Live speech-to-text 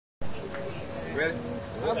Ready?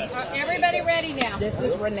 Everybody ready now? This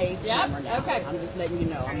is Renee's camera now. Okay. I'm just letting you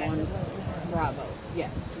know. I'm on Bravo.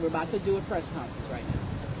 Yes, we're about to do a press conference right now.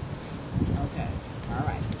 Okay. All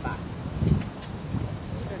right. Bye.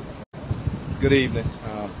 Good evening.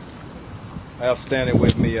 I have standing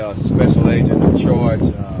with me Special Agent in Charge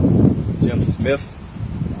Jim Smith,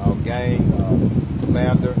 our gang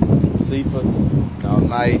commander, Cephas, our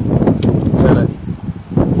night Lieutenant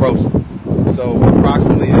Prost. So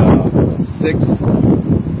approximately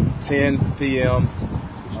 6:10 p.m.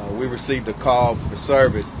 We received a call for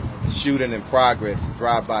service, shooting in progress,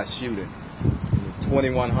 drive-by shooting, in the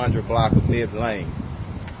 2100 block of Mid Lane.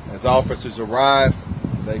 As officers arrived,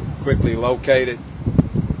 they quickly located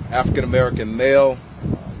African-American male,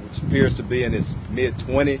 which appears to be in his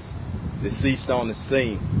mid-20s, deceased on the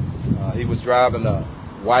scene. He was driving a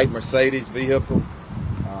white Mercedes vehicle.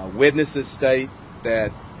 Witnesses state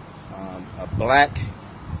that a black,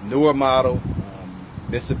 newer model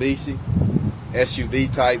Mitsubishi SUV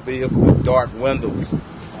type vehicle with dark windows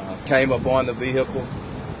came up on the vehicle,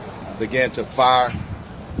 began to fire.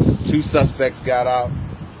 Two suspects got out.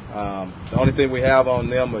 The only thing we have on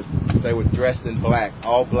them was they were dressed in black,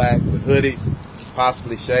 all black with hoodies,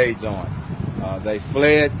 possibly shades on. They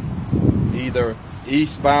fled either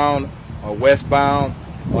eastbound or westbound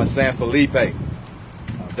on San Felipe.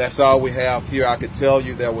 That's all we have here. I could tell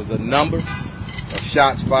you there was a number of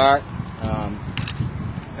shots fired,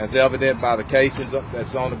 as evident by the casings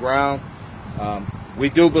that's on the ground. We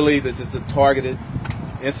do believe this is a targeted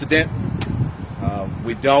incident.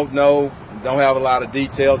 We don't know, don't have a lot of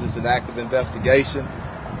details. It's an active investigation.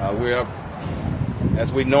 We're,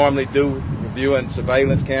 as we normally do, reviewing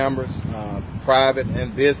surveillance cameras, private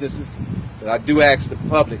and businesses. But I do ask the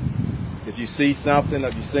public, if you see something, or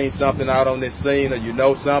if you've seen something out on this scene, or you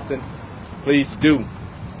know something, please do.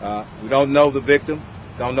 We don't know the victim,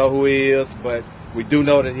 don't know who he is, but we do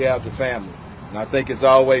know that he has a family. And I think it's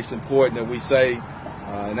always important that we say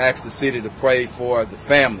and ask the city to pray for the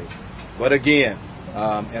family. But again,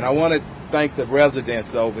 and I want to thank the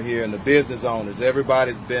residents over here and the business owners.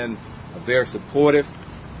 Everybody's been very supportive,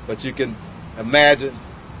 but you can imagine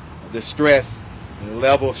the stress and the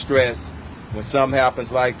level of stress when something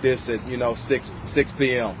happens like this at 6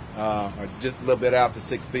 p.m. Or just a little bit after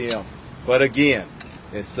 6 p.m. But again,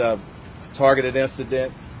 it's a targeted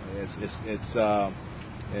incident.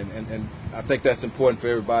 And I think that's important for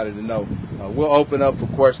everybody to know. We'll open up for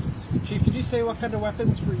questions. Chief, did you say what kind of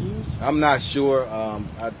weapons were used? I'm not sure.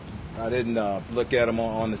 I didn't look at them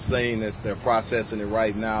on the scene. They're processing it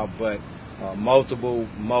right now, but multiple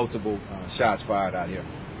shots fired out here.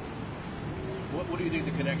 What do you think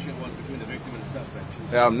the connection was between the victim and the suspect?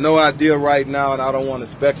 I have no idea right now, and I don't want to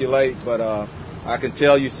speculate, but I can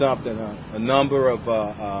tell you something. A number of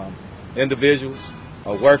individuals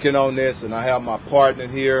are working on this, and I have my partner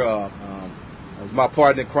here, my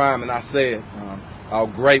partner in crime, and I said our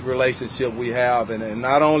great relationship we have, and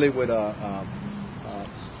not only with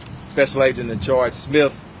Special Agent in Charge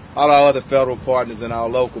Smith, all our other federal partners and our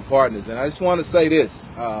local partners. And I just want to say this.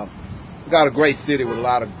 We got a great city with a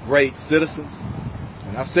lot of great citizens.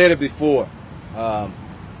 And I've said it before.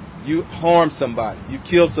 You harm somebody, you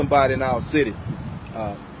kill somebody in our city,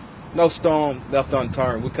 no stone left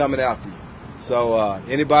unturned. We're coming after you. So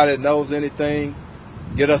anybody that knows anything,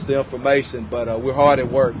 get us the information. But we're hard at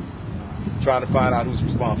work trying to find out who's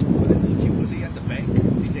responsible for this. Was he at the bank?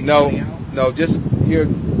 Did he take No, money out? no, just here,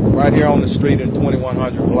 right here on the street in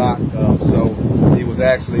 2100 block. So he was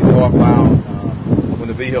actually northbound when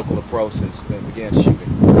the vehicle approached and began shooting.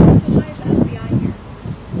 Why is FBI here?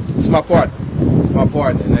 It's my partner. It's my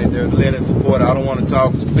partner, and they're lending support. I don't want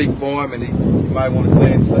to speak for him, and he might want to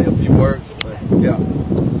say a few words. But yeah.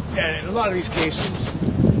 Yeah, in a lot of these cases,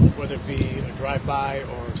 whether it be a drive-by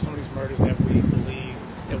or some of these murders that we believe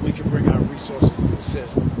that we can bring our resources to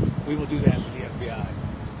assist, we will do that with the FBI.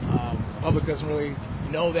 The public doesn't really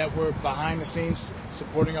know that we're behind the scenes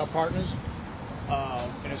supporting our partners,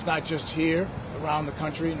 and it's not just here, around the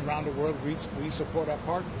country and around the world. We support our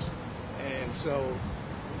partners, and so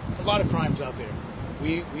a lot of crimes out there.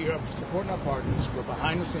 We are supporting our partners. We're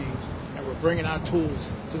behind the scenes, and we're bringing our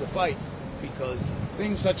tools to the fight. Because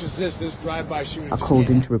things such as this drive-by shooting.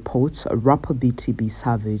 According to reports, rapper BTB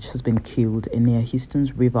Savage has been killed near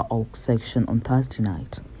Houston's River Oak section on Thursday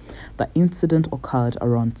night. The incident occurred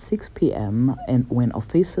around 6 p.m. and when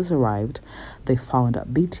officers arrived, they found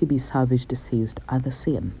BTB Savage deceased at the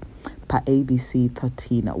scene. Per ABC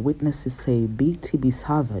 13, witnesses say BTB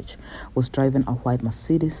Savage was driving a white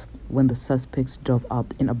Mercedes when the suspects drove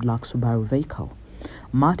up in a black Subaru vehicle.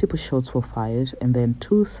 Multiple shots were fired, and then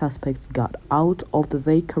two suspects got out of the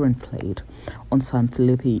vehicle and fled on San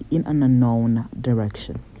Felipe in an unknown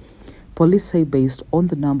direction. Police say, based on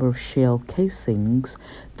the number of shell casings,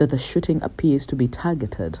 that the shooting appears to be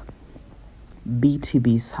targeted.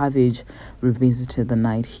 BTB Savage revisited the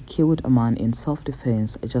night he killed a man in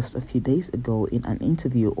self-defense just a few days ago in an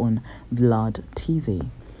interview on Vlad TV.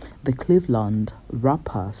 The Cleveland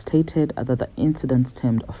rapper stated that the incident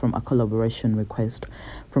stemmed from a collaboration request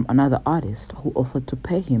from another artist who offered to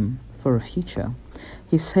pay him for a feature.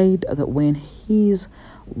 He said that when his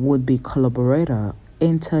would-be collaborator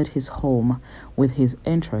entered his home with his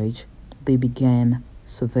entourage, they began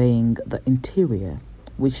surveying the interior,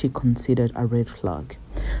 which he considered a red flag.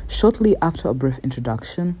 Shortly after a brief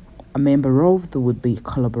introduction, a member of the would-be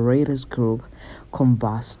collaborators group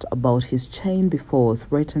conversed about his chain before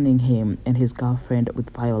threatening him and his girlfriend with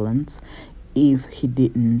violence if he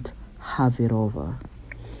didn't have it over.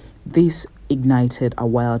 This ignited a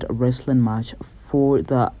wild wrestling match for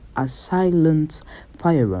the assailant's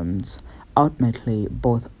firearms. Ultimately,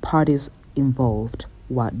 both parties involved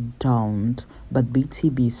were downed, but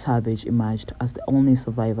BTB Savage emerged as the only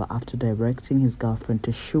survivor after directing his girlfriend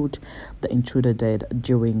to shoot the intruder dead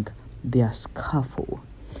during their scuffle.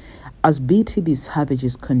 As BTB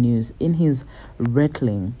Savage continues in his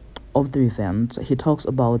retelling of the event, he talks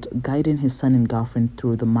about guiding his son and girlfriend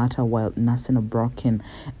through the matter while nursing a broken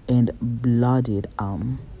and bloodied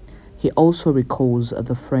arm. He also recalls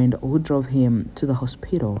the friend who drove him to the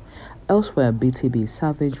hospital. Elsewhere, BTB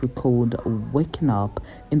Savage recalled waking up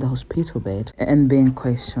in the hospital bed and being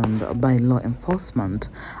questioned by law enforcement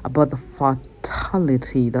about the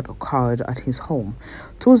fatality that occurred at his home.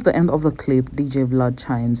 Towards the end of the clip, DJ Vlad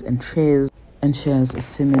chimes and shares a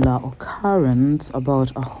similar occurrence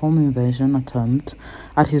about a home invasion attempt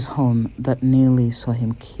at his home that nearly saw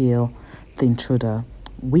him kill the intruder.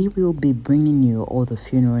 We will be bringing you all the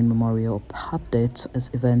funeral and memorial updates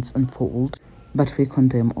as events unfold, but we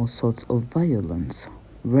condemn all sorts of violence.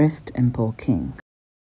 Rest in Paul King.